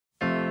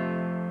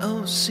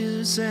Oh,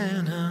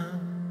 Susanna,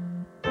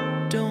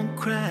 don't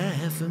cry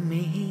for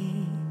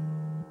me.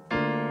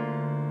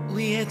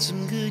 We had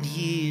some good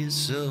years,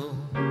 so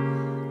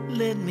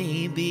let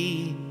me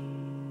be.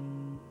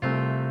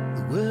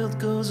 The world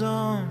goes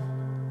on.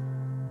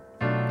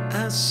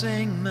 I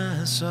sang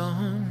my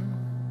song.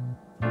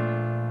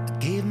 I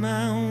gave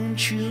my own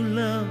true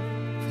love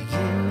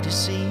for you to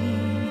see.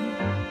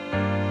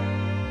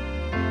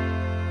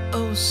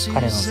 Oh,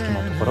 彼の好き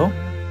なところ、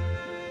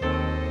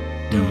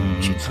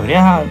そり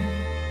ゃ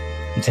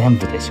全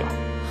部でしょ。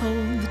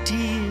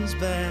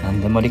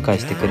何でも理解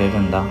してくれる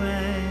んだ。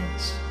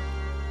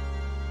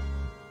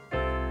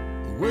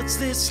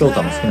翔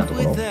太の好きなと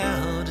ころ、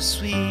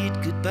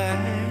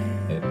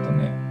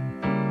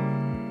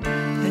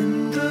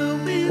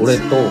俺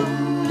と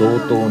同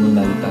等に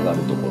なりたがる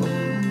ところ、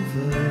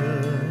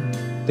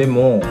で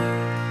も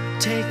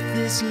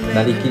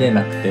なりきれ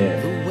なくて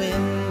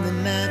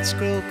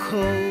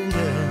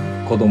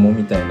子供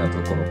みたいなと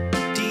ころ、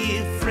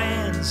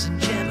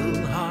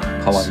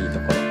可愛いと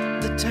ころ。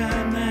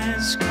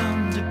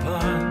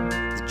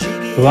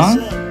不安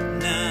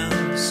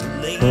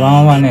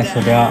はね、そ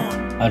りゃ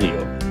あるよ。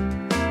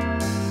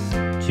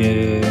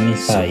12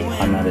歳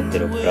離れて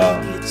るか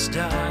ら、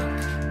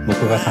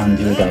僕が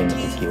30代の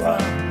時は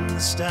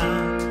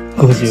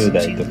50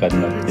代とか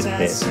になって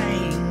て、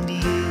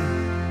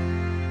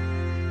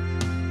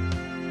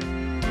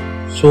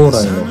将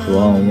来の不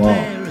安は、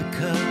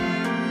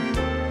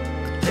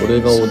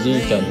俺がおじ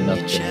いちゃんになっ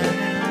ても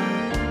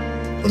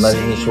隣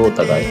に翔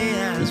太がいて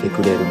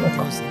くれるの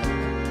か、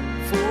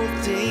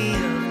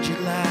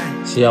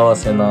幸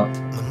せな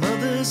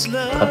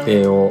家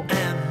庭を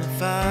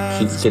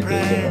築けてい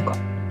るのか。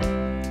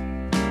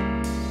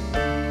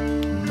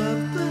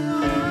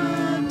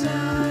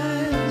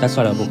だ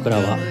から僕ら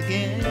は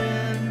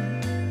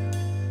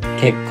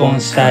結婚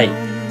したい。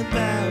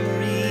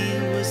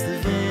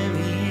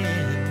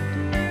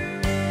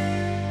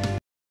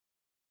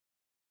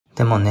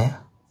でもね、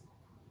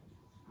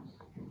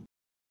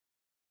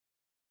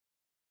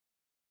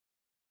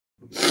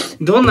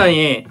どんな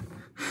に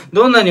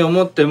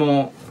思って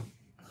も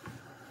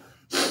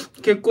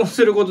結婚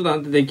することな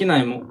んてできな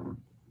いもん。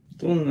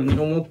どんなに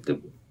思っても、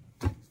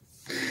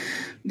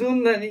ど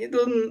んな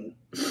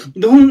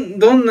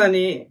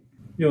に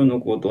世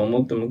のことを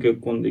思っても結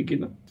婚でき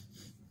ない。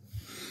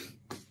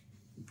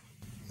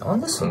な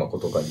んでそんなこ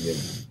とが言える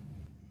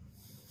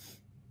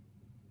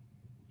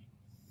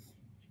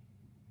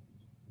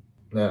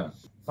の？ねえ、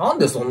なん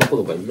でそんなこ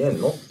とが言え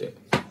んのって。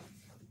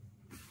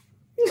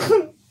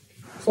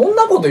そん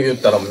なこと言っ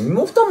たら身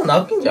も蓋も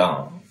なくんじゃ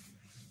ん。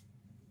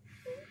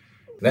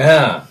ね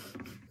え、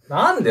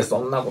なんで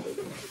そんなこと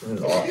言う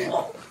の？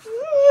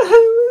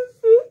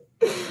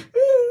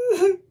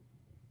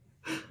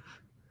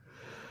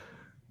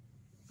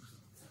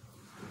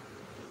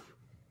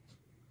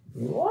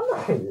言わ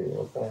ないで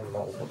よ、そんな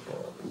こと。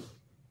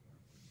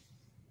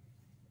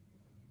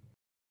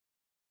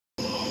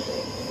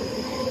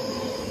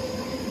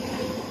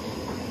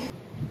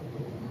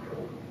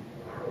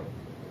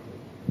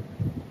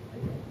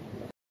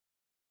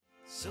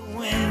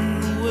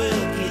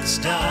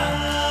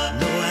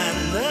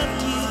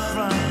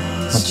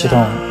もちろ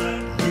ん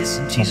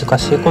難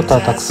しいこと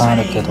はたくさんあ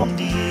るけど、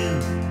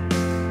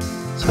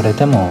それ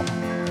でも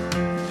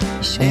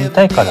一緒にい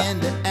たいから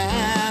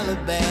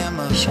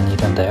一緒にい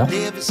るんだよ。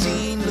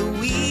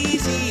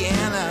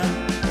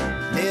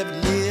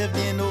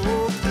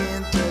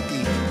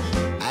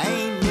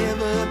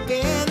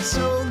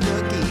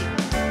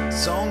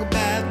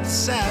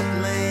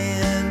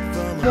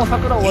もう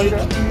桜終わりだ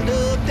よ。終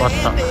わっ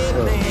た。こっち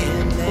の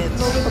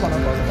上とかな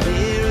んかあるのか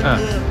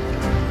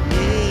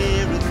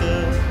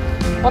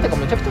な。あ、てか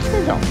めちゃくちゃ近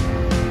いじゃん。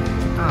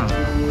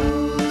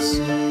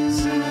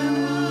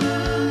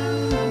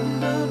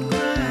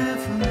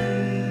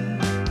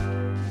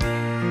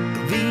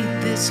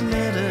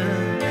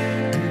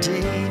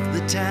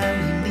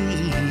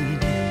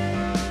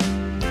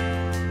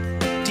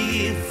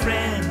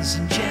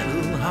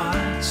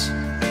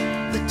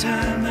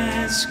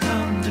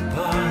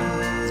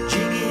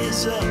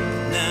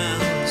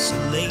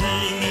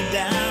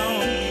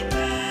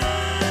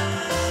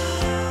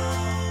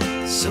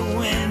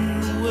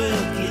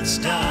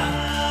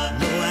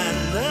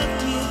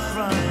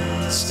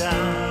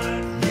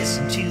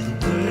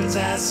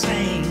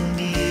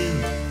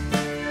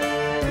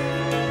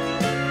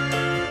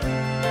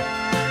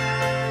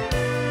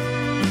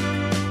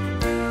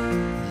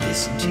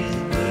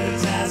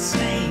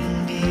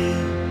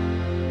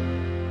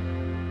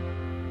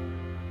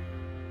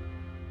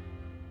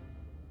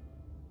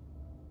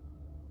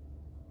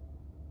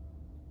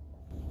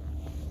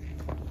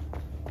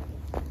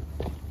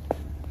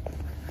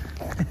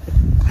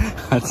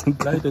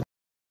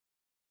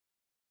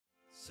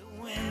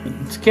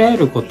付き合え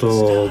るこ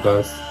と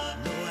が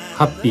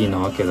ハッピーな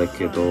わけだ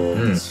け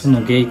ど、そ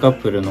のゲイカ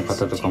ップルの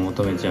方とか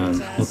求め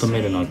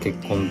るのは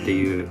結婚って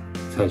いう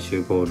最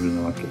終ゴール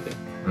なわけで、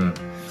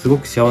すご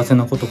く幸せ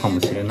なことかも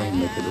しれない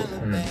んだけど、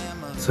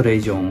それ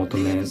以上求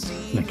め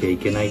なきゃい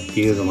けないっ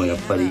ていうのはやっ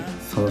ぱり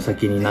その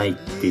先にないっ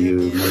てい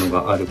うも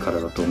のがあるから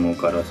だと思う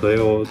から、それ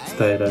を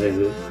伝えられ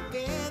る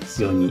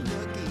ように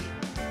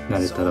な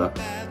れたら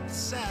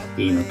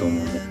いいなと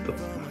思う。もっと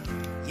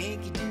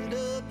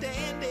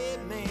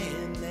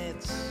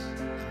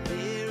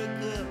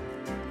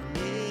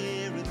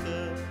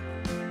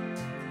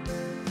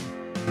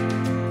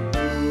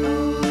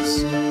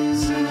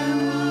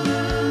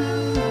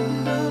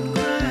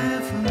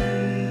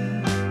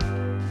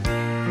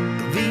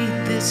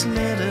This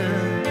letter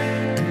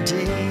and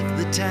take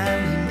the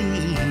time you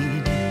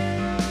need.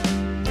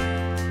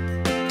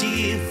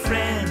 Dear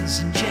friends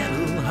and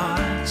gentle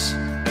hearts,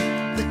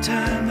 the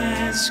time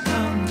has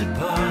come to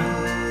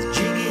part. The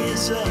jig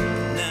is up.